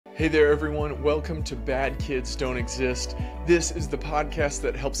Hey there, everyone. Welcome to Bad Kids Don't Exist. This is the podcast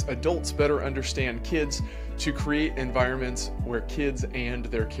that helps adults better understand kids to create environments where kids and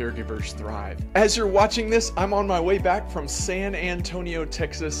their caregivers thrive. As you're watching this, I'm on my way back from San Antonio,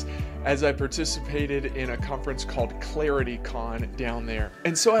 Texas, as I participated in a conference called ClarityCon down there.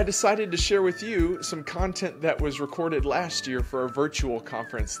 And so I decided to share with you some content that was recorded last year for a virtual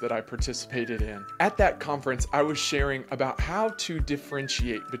conference that I participated in. At that conference, I was sharing about how to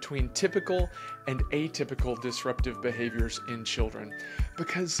differentiate between typical and atypical disruptive behaviors in children.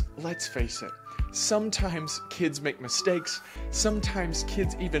 Because let's face it, sometimes kids make mistakes, sometimes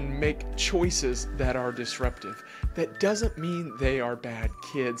kids even make choices that are disruptive. That doesn't mean they are bad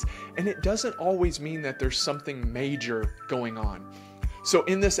kids, and it doesn't always mean that there's something major going on. So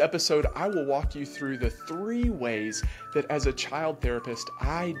in this episode, I will walk you through the 3 ways that as a child therapist,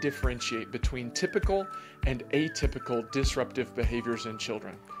 I differentiate between typical and atypical disruptive behaviors in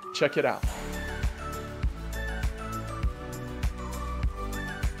children. Check it out.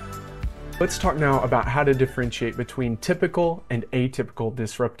 Let's talk now about how to differentiate between typical and atypical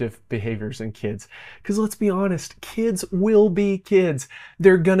disruptive behaviors in kids. Because let's be honest, kids will be kids.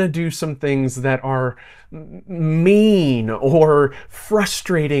 They're gonna do some things that are mean or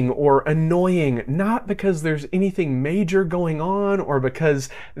frustrating or annoying, not because there's anything major going on or because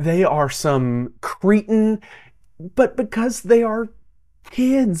they are some cretin, but because they are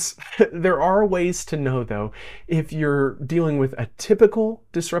kids. There are ways to know, though, if you're dealing with a typical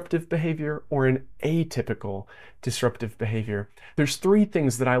disruptive behavior or an atypical disruptive behavior. There's 3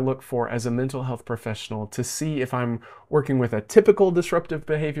 things that I look for as a mental health professional to see if I'm working with a typical disruptive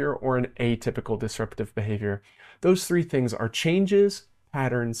behavior or an atypical disruptive behavior. Those 3 things are changes,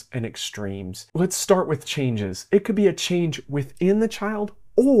 patterns, and extremes. Let's start with changes. It could be a change within the child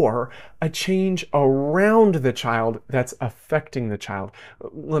or a change around the child that's affecting the child.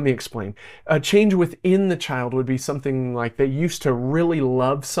 Let me explain. A change within the child would be something like they used to really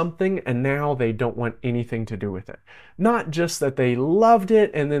love something and now they don't want anything to do with it. Not just that they loved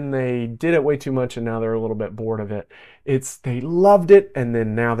it and then they did it way too much and now they're a little bit bored of it. It's they loved it and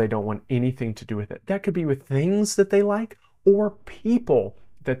then now they don't want anything to do with it. That could be with things that they like or people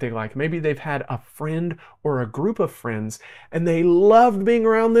that they like. Maybe they've had a friend or a group of friends and they loved being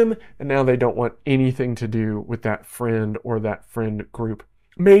around them and now they don't want anything to do with that friend or that friend group.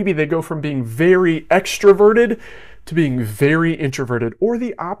 Maybe they go from being very extroverted to being very introverted, or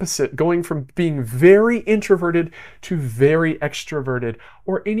the opposite, going from being very introverted to very extroverted,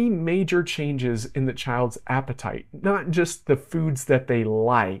 or any major changes in the child's appetite, not just the foods that they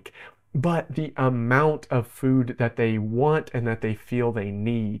like, but the amount of food that they want and that they feel they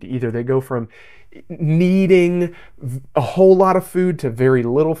need. Either they go from needing a whole lot of food to very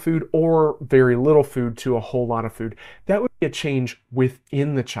little food, or very little food to a whole lot of food. That would be a change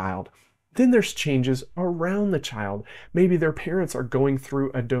within the child. Then there's changes around the child. Maybe their parents are going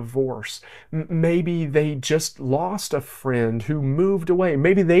through a divorce. Maybe they just lost a friend who moved away.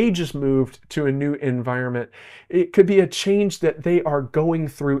 Maybe they just moved to a new environment. It could be a change that they are going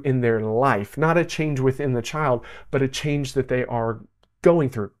through in their life, not a change within the child, but a change that they are going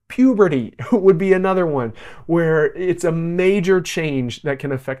through. Puberty would be another one where it's a major change that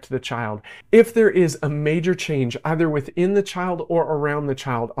can affect the child. If there is a major change either within the child or around the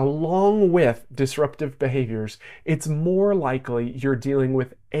child, along with disruptive behaviors, it's more likely you're dealing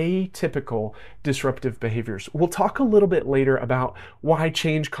with atypical disruptive behaviors. We'll talk a little bit later about why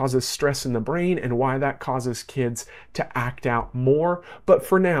change causes stress in the brain and why that causes kids to act out more. But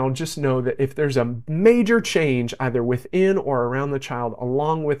for now, just know that if there's a major change either within or around the child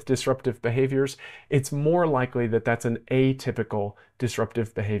along with disruptive behaviors, it's more likely that that's an atypical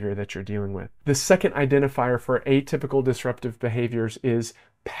disruptive behavior that you're dealing with. The second identifier for atypical disruptive behaviors is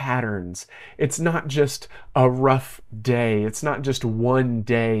patterns. It's not just a rough day. It's not just one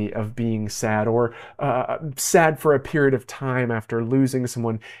day of being sad or sad for a period of time after losing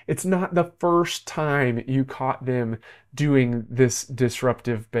someone. It's not the first time you caught them doing this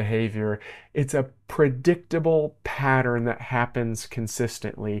disruptive behavior. It's a predictable pattern that happens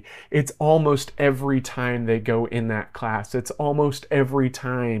consistently. It's almost every time they go in that class. It's almost every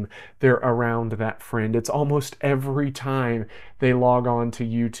time they're around that friend. It's almost every time they log on to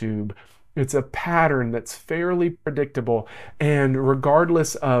YouTube. It's a pattern that's fairly predictable, and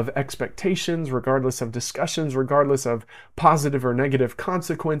regardless of expectations, regardless of discussions, regardless of positive or negative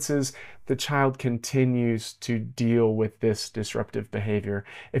consequences, the child continues to deal with this disruptive behavior.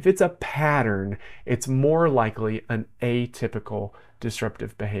 If it's a pattern, it's more likely an atypical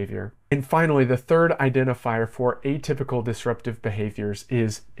disruptive behavior. And finally, the third identifier for atypical disruptive behaviors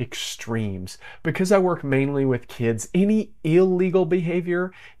is extremes. Because I work mainly with kids, any illegal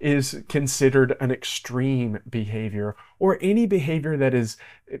behavior is considered an extreme behavior, or any behavior that is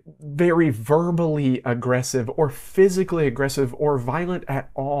very verbally aggressive or physically aggressive or violent at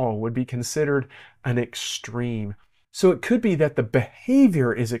all would be considered an extreme. So it could be that the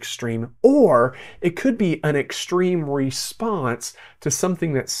behavior is extreme, or it could be an extreme response to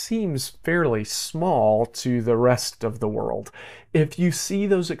something that seems fairly small to the rest of the world. If you see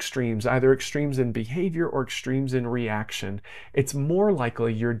those extremes, either extremes in behavior or extremes in reaction, it's more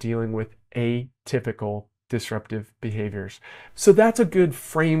likely you're dealing with atypical disruptive behaviors. So that's a good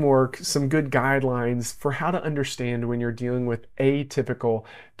framework, some good guidelines for how to understand when you're dealing with atypical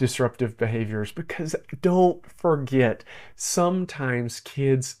disruptive behaviors, because don't forget, sometimes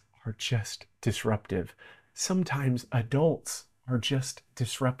kids are just disruptive. Sometimes adults are just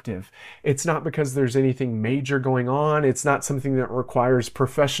disruptive. It's not because there's anything major going on. It's not something that requires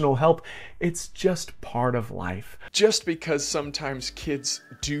professional help. It's just part of life. Just because sometimes kids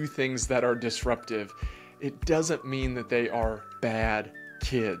do things that are disruptive, it doesn't mean that they are bad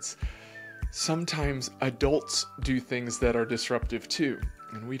kids. Sometimes adults do things that are disruptive too,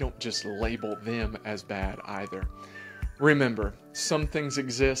 and we don't just label them as bad either. Remember, some things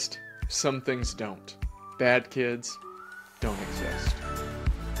exist, some things don't. Bad kids don't exist.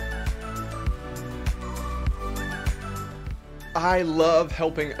 I love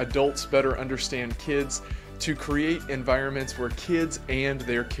helping adults better understand kids to create environments where kids and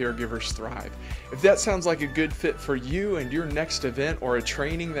their caregivers thrive. If that sounds like a good fit for you and your next event or a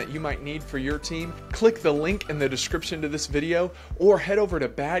training that you might need for your team, click the link in the description to this video or head over to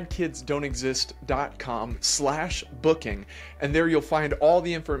badkidsdon'texist.com/booking, and there you'll find all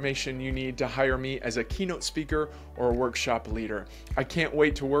the information you need to hire me as a keynote speaker or a workshop leader. I can't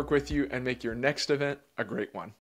wait to work with you and make your next event a great one.